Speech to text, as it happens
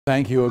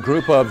Thank you. A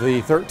group of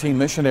the 13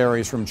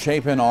 missionaries from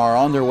Chapin are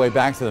on their way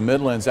back to the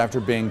Midlands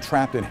after being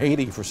trapped in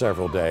Haiti for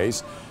several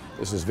days.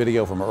 This is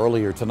video from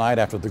earlier tonight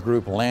after the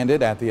group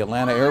landed at the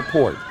Atlanta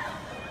airport.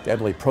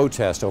 Deadly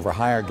protest over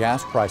higher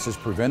gas prices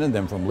prevented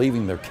them from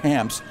leaving their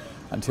camps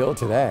until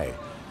today.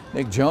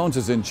 Nick Jones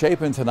is in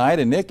Chapin tonight.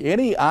 And Nick,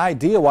 any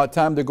idea what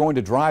time they're going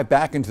to drive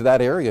back into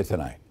that area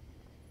tonight?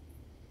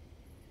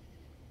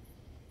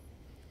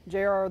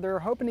 JR, they're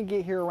hoping to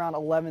get here around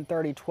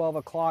 11:30, 12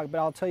 o'clock, but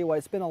I'll tell you what,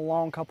 it's been a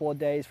long couple of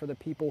days for the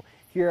people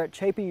here at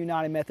Chapin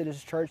United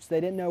Methodist Church.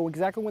 They didn't know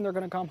exactly when they're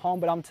going to come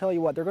home, but I'm telling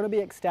you what, they're going to be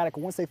ecstatic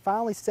once they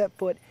finally set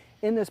foot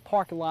in this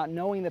parking lot,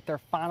 knowing that they're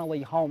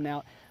finally home.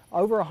 Now,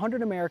 over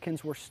 100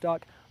 Americans were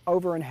stuck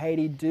over in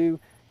Haiti due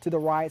to the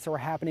riots that were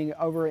happening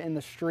over in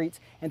the streets,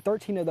 and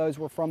 13 of those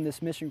were from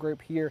this mission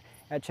group here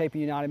at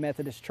Chapin United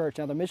Methodist Church.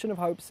 Now, the Mission of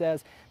Hope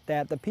says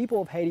that the people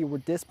of Haiti were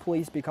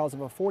displeased because of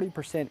a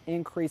 40%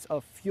 increase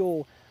of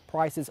fuel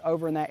prices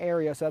over in that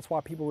area, so that's why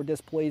people were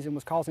displeased and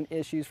was causing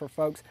issues for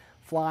folks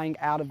flying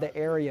out of the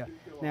area.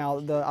 Now,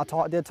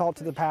 I did talk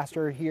to the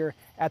pastor here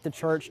at the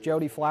church,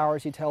 Jody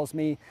Flowers. He tells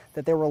me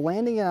that they were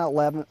landing at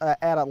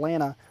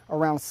Atlanta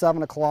around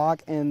 7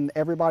 o'clock, and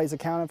everybody's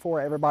accounted for,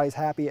 everybody's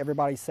happy,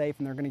 everybody's safe,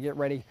 and they're going to get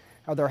ready.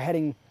 They're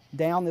heading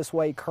down this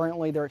way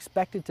currently. They're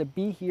expected to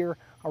be here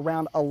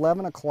around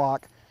 11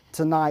 o'clock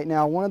tonight.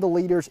 Now, one of the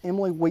leaders,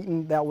 Emily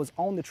Wheaton, that was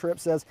on the trip,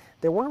 says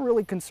they weren't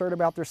really concerned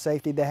about their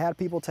safety. They had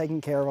people taking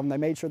care of them. They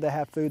made sure they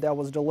had food that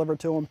was delivered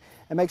to them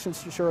and making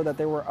sure that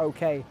they were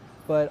okay.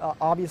 But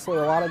obviously,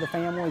 a lot of the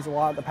families, a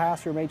lot of the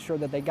pastor made sure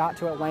that they got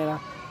to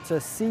Atlanta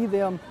to see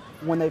them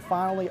when they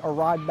finally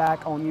arrived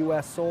back on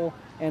U.S. soil.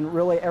 And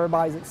really,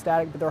 everybody's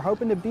ecstatic. But they're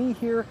hoping to be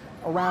here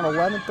around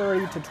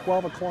 11:30 to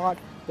 12 o'clock.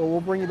 But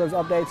we'll bring you those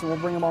updates, and we'll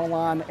bring them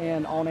online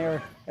and on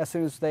air as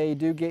soon as they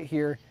do get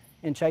here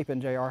in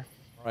Chapin, JR.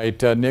 All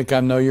right, Nick, I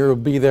know you'll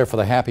be there for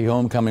the happy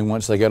homecoming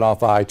once they get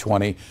off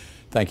I-20.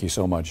 Thank you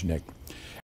so much, Nick.